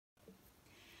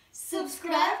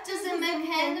Subscribe to the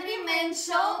Mchenry Man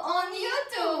Show on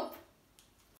YouTube.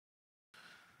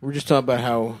 We're just talking about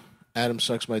how Adam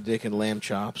sucks my dick in lamb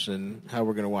chops and how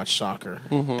we're going to watch soccer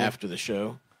after the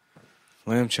show.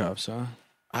 Lamb chops, huh?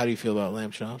 How do you feel about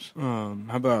lamb chops? How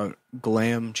about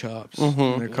glam chops?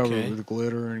 They're covered with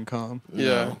glitter and cum.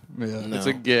 Yeah. No. It's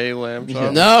a gay lamb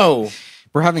chop. No.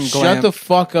 We're having glam. Shut the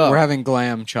fuck up. We're having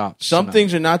glam chops. Some tonight.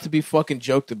 things are not to be fucking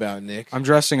joked about, Nick. I'm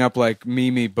dressing up like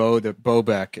Mimi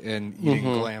Bobek and eating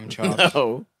glam chops.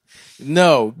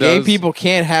 No. Gay people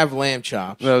can't have lamb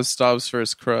chops. That was Stav's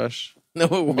first crush. No,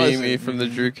 it wasn't. Mimi from the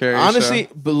Drew Carey Honestly,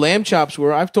 show. but lamb chops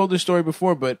were, I've told this story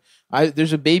before, but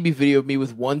there's a baby video of me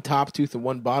with one top tooth and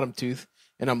one bottom tooth,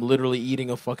 and I'm literally eating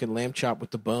a fucking lamb chop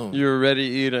with the bone. You were already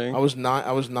eating. I was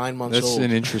 9 months That's old.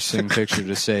 an interesting picture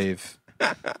to save.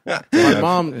 My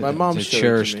mom It's a showed it to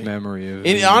cherished me. memory of.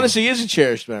 It honestly is a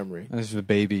cherished memory. That's the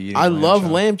baby eating. I love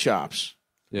chops. lamb chops.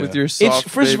 Yeah. With your soft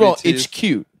First of baby all, teeth. it's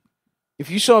cute. If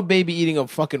you saw a baby eating a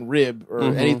fucking rib or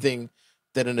anything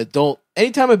that an adult,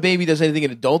 anytime a baby does anything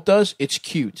an adult does, it's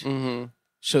cute.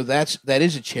 So that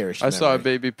is a cherished I memory. saw a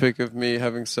baby pic of me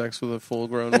having sex with a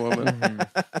full-grown woman.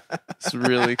 It's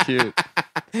really cute.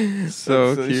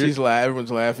 So cute.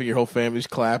 Everyone's laughing. Your whole family's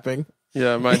clapping.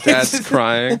 Yeah, my dad's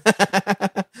crying.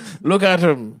 Look at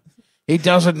him. He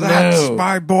doesn't That's know.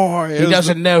 my boy. He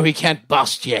doesn't know he can't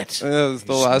bust yet. That was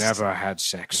the He's last. never had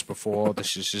sex before.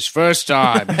 This is his first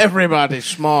time. Everybody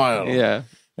smile. Yeah,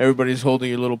 Everybody's holding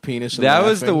your little penis. And that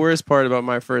was the laughing. worst part about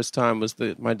my first time. Was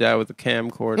my dad with the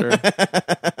camcorder.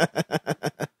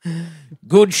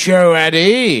 Good show,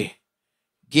 Eddie.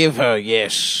 Give her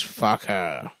yes. Fuck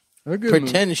her.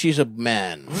 Pretend she's a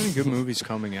man. Any good movies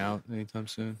coming out anytime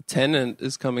soon? Tenant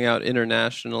is coming out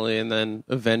internationally, and then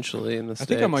eventually in the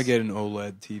States. I think I might get an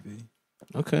OLED TV.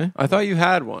 Okay. I thought you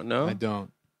had one. No, I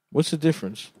don't. What's the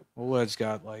difference? OLED's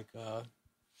got the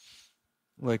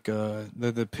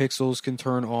pixels can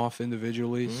turn off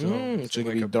individually, so It's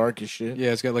going to be dark as shit.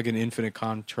 yeah, it's got like an infinite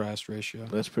contrast ratio.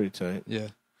 That's pretty tight. Yeah,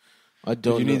 I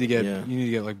don't. you need to get yeah. you need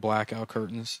to get like blackout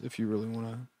curtains if you really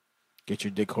want to. Get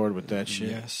your dick hard with that shit.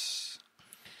 Yes,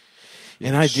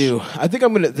 And I do. I think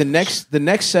I'm gonna the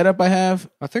next setup I have.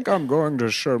 I think I'm going to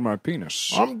show my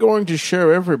penis. I'm going to show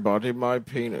everybody my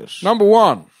penis. Number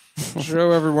one,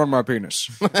 show everyone my penis.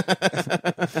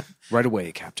 Right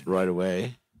away, Captain. Right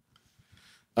away.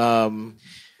 And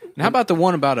how about the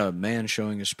one about a man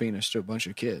showing his penis to a bunch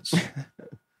of kids?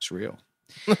 It's real.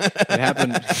 It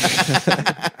happened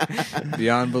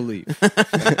beyond belief.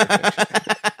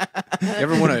 You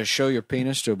ever want to show your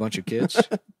penis to a bunch of kids?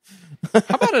 How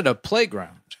about at a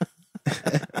playground?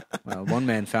 Well, one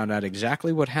man found out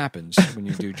exactly what happens when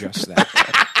you do just that.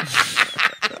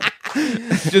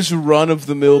 Just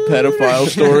run-of-the-mill pedophile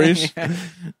stories.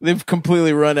 They've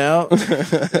completely run out.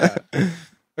 Yeah.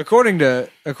 According to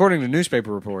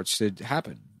newspaper reports, it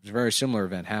happened. It was a very similar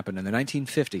event happened in the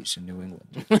 1950s in New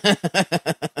England.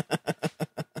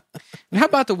 And how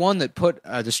about the one that put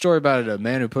the story about a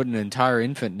man who put an entire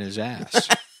infant in his ass?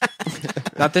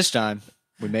 Not this time.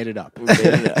 We made it up.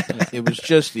 It was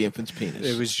just the infant's penis.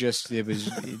 It was just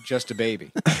a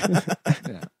baby.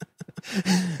 Yeah.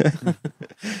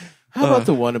 How about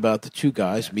the one about the two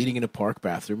guys meeting in a park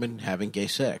bathroom and having gay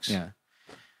sex? Yeah.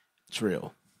 It's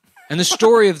real. And the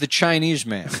story of the Chinese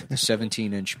man with the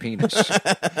 17-inch penis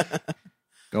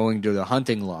going to the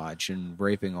hunting lodge and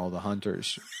raping all the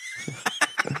hunters.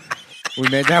 We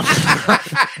made that one.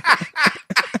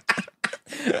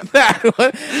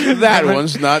 that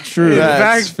one's not true.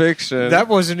 That's fiction. That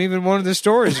wasn't even one of the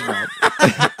stories about.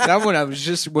 That one I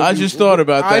just thought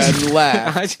about that and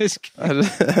laughed.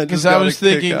 Because I was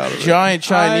thinking giant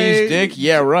Chinese dick.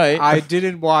 Yeah, right. I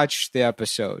didn't watch the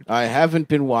episode. I haven't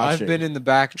been watching. I've been in the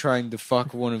back trying to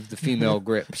fuck one of the female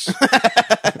grips.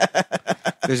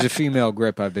 There's a female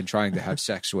grip I've been trying to have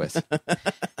sex with.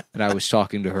 And I was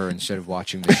talking to her instead of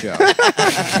watching the show.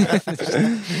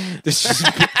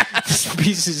 This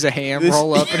pieces of ham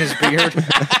roll up in his beard.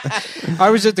 I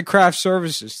was at the craft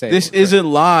services table. This isn't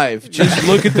live. Just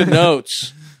look at the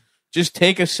notes. Just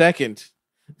take a second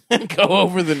and go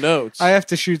over the notes. I have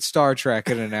to shoot Star Trek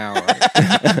in an hour.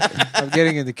 I'm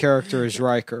getting into character as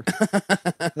Riker.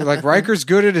 They're like, Riker's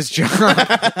good at his job.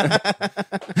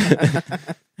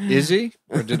 Is he?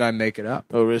 Or did I make it up?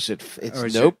 Or is it? It's Or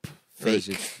is nope. Or is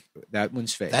Fake. it- that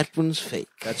one's fake. That one's fake.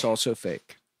 That's also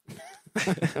fake.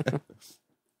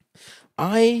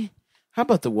 How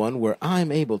about the one where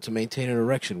I'm able to maintain an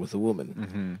erection with a woman?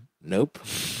 Mm-hmm. Nope.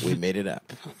 We made it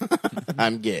up.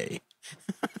 I'm gay.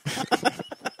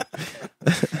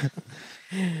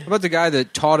 How about the guy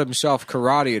that taught himself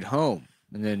karate at home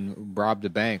and then robbed a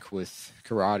bank with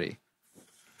karate?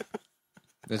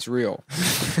 That's real.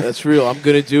 That's real. I'm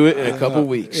gonna do it in a couple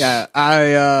weeks. Yeah, I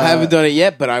haven't done it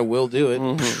yet, but I will do it.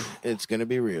 It's gonna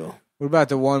be real. What about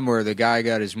the one where the guy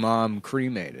got his mom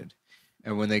cremated,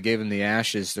 and when they gave him the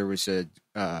ashes, there was a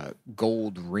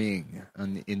gold ring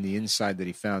in the inside that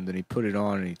he found, and he put it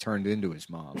on, and he turned into his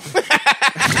mom.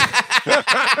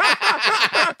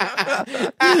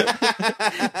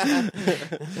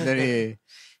 And then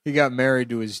he got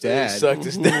married to his dad. He sucked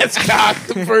his dad's cock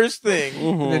the first thing.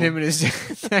 And then him and his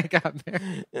dad got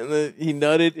married. And then he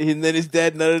nutted, and then his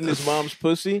dad nutted in his mom's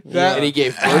pussy, and he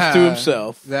gave birth to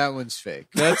himself. That one's fake.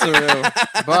 That's a real.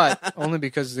 But only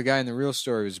because the guy in the real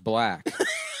story was black.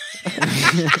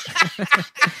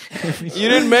 You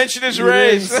didn't mention his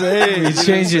race. He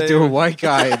changed it to a white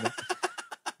guy.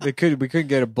 We couldn't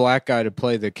get a black guy to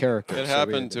play the character. It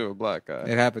happened to a black guy.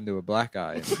 It happened to a black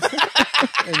guy in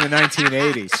the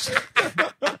 1980s.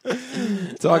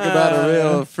 Talk about a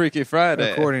real Freaky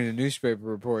Friday. According to newspaper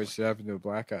reports, it happened to a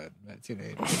black guy in the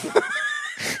 1980s.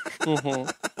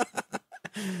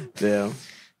 Damn.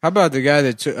 How about the guy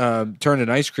that turned an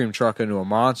ice cream truck into a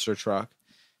monster truck,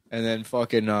 and then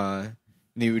fucking and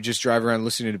he would just drive around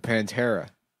listening to Pantera?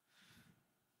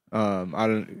 I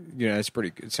don't. It's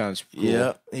pretty. It sounds cool.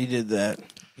 Yeah, he did that.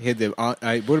 He had the.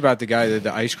 What about the guy that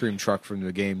the ice cream truck from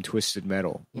the game Twisted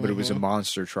Metal? But it was a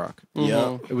monster truck.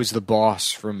 Yeah, it was the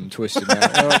boss from Twisted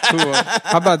Metal. Oh, cool.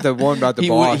 How about the one about the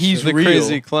boss? He's the real.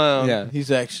 Crazy clown. Yeah,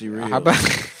 he's actually real. How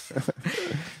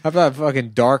about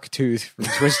fucking Dark Tooth from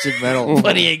Twisted Metal?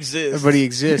 But he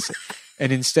exists.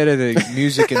 And instead of the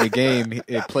music in the game,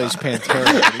 it plays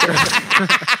Pantera.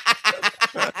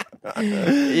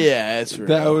 Yeah, that's right.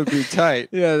 That would be tight.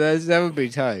 Yeah, that would be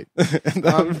tight.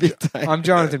 That would be tight. I'm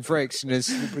Jonathan Frakes, and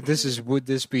this is Would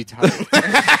This Be Tight? How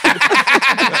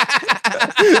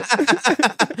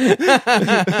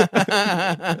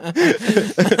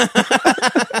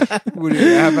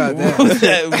about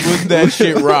that? Wouldn't that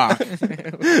shit rock?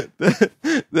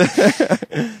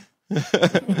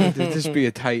 Would this be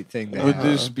a tight thing? Would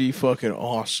this be fucking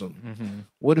awesome? Mm-hmm.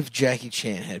 What if Jackie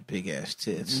Chan had big ass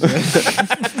tits?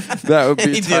 That would be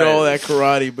and he tight. did all that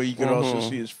karate, but you could also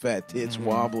see his fat tits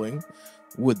wobbling.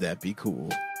 Would that be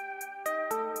cool?